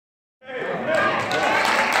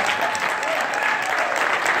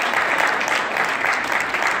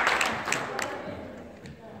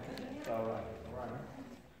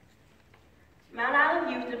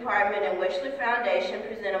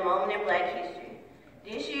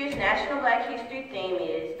National Black History theme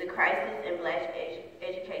is The Crisis in Black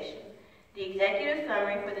Education. The executive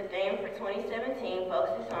summary for the theme for 2017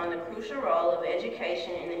 focuses on the crucial role of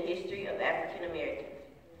education in the history of African Americans.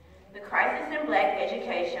 The crisis in black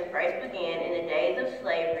education first began in the days of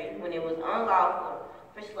slavery when it was unlawful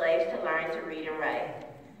for slaves to learn to read and write.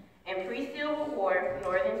 In pre-Civil War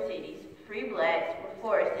northern cities, free blacks were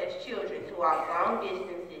forced as children to walk long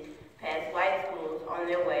distances past white schools on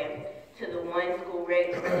their way to the one school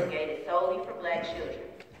relegated solely for black children.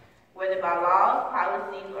 Whether by laws,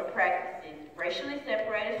 policies, or practices, racially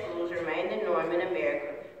separated schools remained the norm in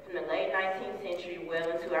America from the late 19th century well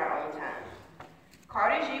into our own time.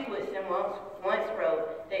 Carter G. Woodson once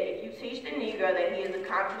wrote that if you teach the Negro that he has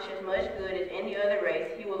accomplished as much good as any other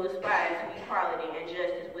race, he will aspire to equality and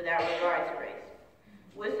justice without regard to race.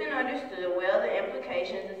 Woodson understood well the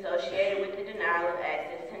implications associated with the denial of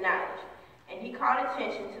access to knowledge, and he called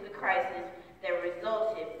attention to the crisis that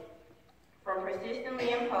resulted from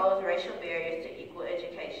persistently imposed racial barriers to equal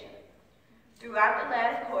education. Throughout the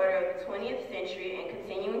last quarter of the 20th century and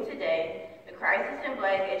continuing today, the crisis in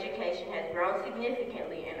black education has grown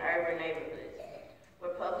significantly in urban neighborhoods,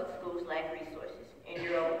 where public schools lack resources,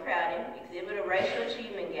 endure overcrowding, exhibit a racial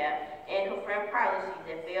achievement gap, and confront policies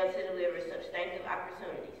that fail to deliver substantive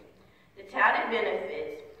opportunities. The touted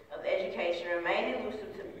benefits of education remain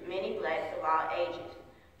elusive to many blacks of all ages.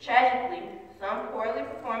 Tragically, some poorly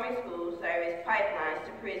performing schools serve as pipelines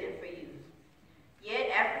to prison for youth. Yet,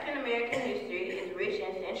 African American history is rich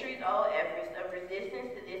in centuries-old efforts of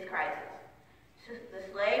resistance to this crisis. The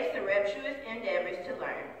slaves' surreptitious endeavors to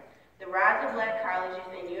learn, the rise of black colleges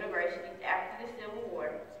and universities after the Civil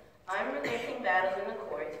War, unrelenting battles in the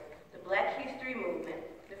courts, the Black History Movement,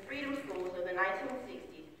 the freedom schools of the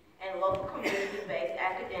 1960s, and local community-based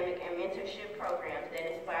academic and mentorship programs that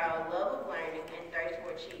inspire a love of learning and thirst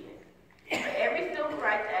for achievement. For every civil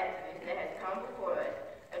rights activist that has come before us,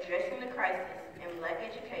 addressing the crisis in black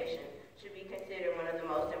education should be considered